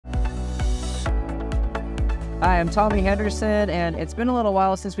Hi, I'm Tommy Henderson, and it's been a little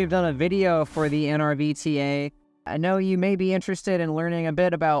while since we've done a video for the nrvta. I know you may be interested in learning a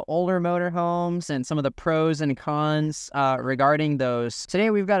bit about older motorhomes and some of the pros and cons regarding those.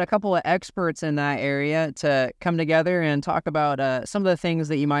 Today we've got a couple of experts in that area to come together and talk about some of the things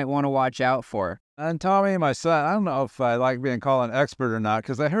that you might want to watch out for. And Tommy, my son, I don't know if I like being called an expert or not,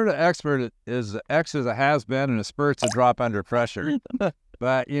 because I heard an expert is X is a has-been and a spurt's a drop under pressure.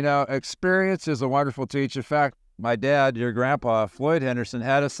 But, you know, experience is a wonderful teacher. In fact, my dad, your grandpa, Floyd Henderson,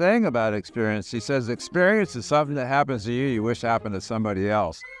 had a saying about experience. He says, experience is something that happens to you you wish happened to somebody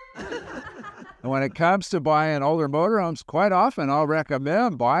else. And when it comes to buying older motorhomes, quite often I'll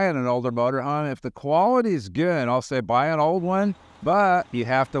recommend buying an older motorhome. If the quality is good, I'll say buy an old one, but you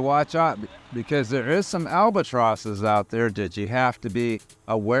have to watch out because there is some albatrosses out there that you have to be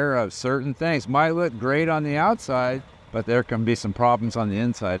aware of. Certain things might look great on the outside, but there can be some problems on the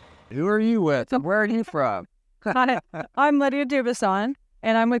inside. Who are you with? Where are you from? Hi, I'm Lydia Dubuisson,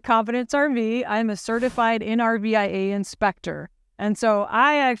 and I'm with Confidence RV. I'm a certified nrvia inspector. And so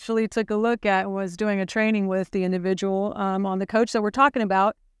I actually took a look at, was doing a training with the individual on the coach that we're talking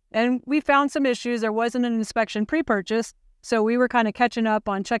about, and we found some issues. There wasn't an inspection pre-purchase, so we were kind of catching up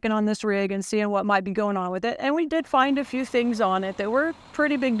on checking on this rig and seeing what might be going on with it. And we did find a few things on it that were a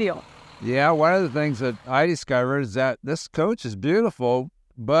pretty big deal. Yeah, one of the things that I discovered is that this coach is beautiful,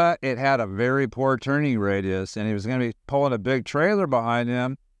 but it had a very poor turning radius, and he was going to be pulling a big trailer behind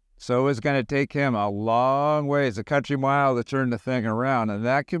him, so it was going to take him a long ways, a country mile, to turn the thing around, and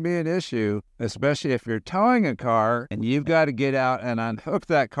that can be an issue, especially if you're towing a car, and you've got to get out and unhook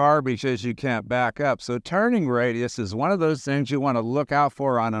that car because you can't back up. So turning radius is one of those things you want to look out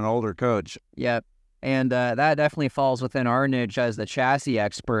for on an older coach. Yep. And that definitely falls within our niche as the chassis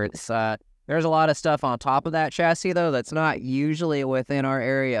experts. There's a lot of stuff on top of that chassis, though, that's not usually within our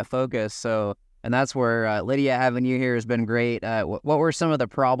area of focus. So, and that's where Lydia, having you here has been great. What were some of the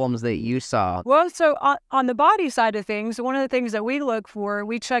problems that you saw? Well, so on the body side of things, one of the things that we look for,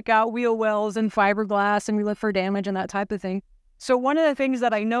 we check out wheel wells and fiberglass, and we look for damage and that type of thing. So one of the things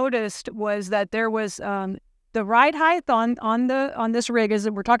that I noticed was that there was the ride height on this rig, is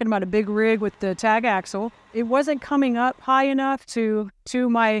that we're talking about a big rig with the tag axle. It wasn't coming up high enough to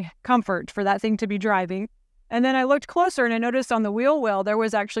my comfort for that thing to be driving. And then I looked closer and I noticed on the wheel well there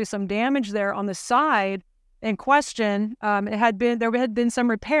was actually some damage there on the side in question. There had been some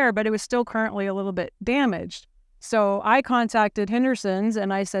repair, but it was still currently a little bit damaged. So I contacted Hendersons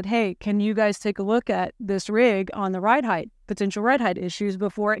and I said, hey, can you guys take a look at this rig on the ride height, potential ride height issues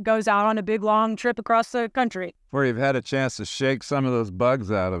before it goes out on a big long trip across the country? Before you've had a chance to shake some of those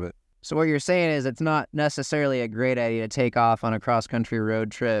bugs out of it. So what you're saying is it's not necessarily a great idea to take off on a cross-country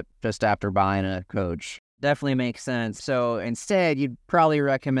road trip just after buying a coach. Definitely makes sense. So instead, you'd probably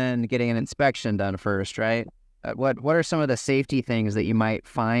recommend getting an inspection done first, right? What are some of the safety things that you might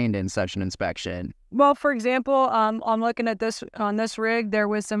find in such an inspection? Well, for example, I'm looking at this on this rig, there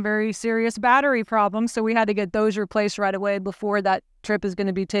was some very serious battery problems, so we had to get those replaced right away before that trip is going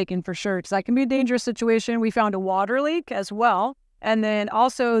to be taken for sure, because that can be a dangerous situation. We found a water leak as well, and then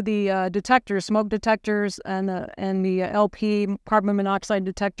also the detectors, smoke detectors, and the LP carbon monoxide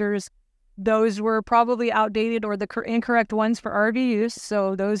detectors. Those were probably outdated or the incorrect ones for RV use,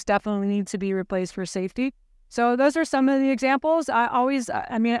 so those definitely need to be replaced for safety. So those are some of the examples. I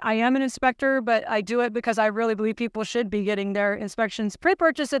am an inspector, but I do it because I really believe people should be getting their inspections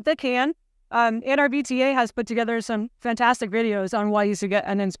pre-purchase if they can. nrvta has put together some fantastic videos on why you should get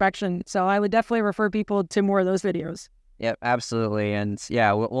an inspection. So I would definitely refer people to more of those videos. Yep, absolutely. And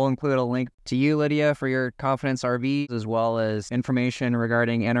yeah, we'll include a link to you, Lydia, for your Confidence RV, as well as information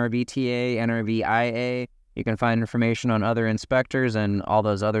regarding nrvta, nrvia. You can find information on other inspectors and all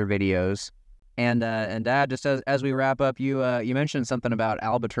those other videos. And Dad, just as we wrap up, you mentioned something about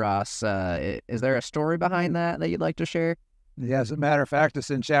albatross. Is there a story behind that you'd like to share? Yeah, as a matter of fact, it's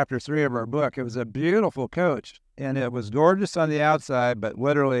in chapter 3 of our book. It was a beautiful coach, and it was gorgeous on the outside, but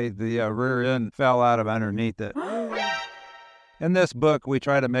literally the rear end fell out of underneath it. In this book, we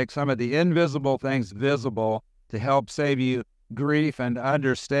try to make some of the invisible things visible to help save you grief and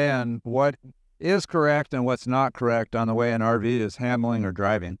understand what is correct and what's not correct on the way an RV is handling or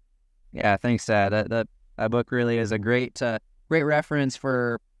driving. Yeah, thanks, Dad. That book really is a great reference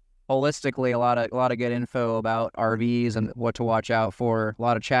for holistically a lot of good info about RVs and what to watch out for. A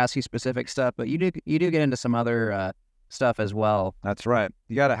lot of chassis specific stuff, but you do get into some other stuff as well. That's right.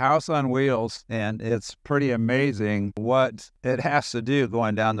 You got a house on wheels, and it's pretty amazing what it has to do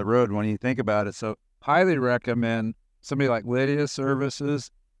going down the road when you think about it. So highly recommend somebody like Lydia's services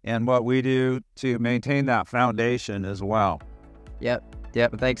and what we do to maintain that foundation as well. Yep.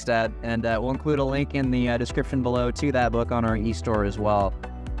 Yep, thanks, Dad. And we'll include a link in the description below to that book on our e-store as well.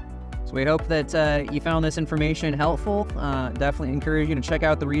 So we hope that you found this information helpful. Definitely encourage you to check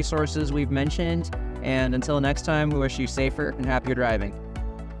out the resources we've mentioned. And until next time, we wish you safer and happier driving.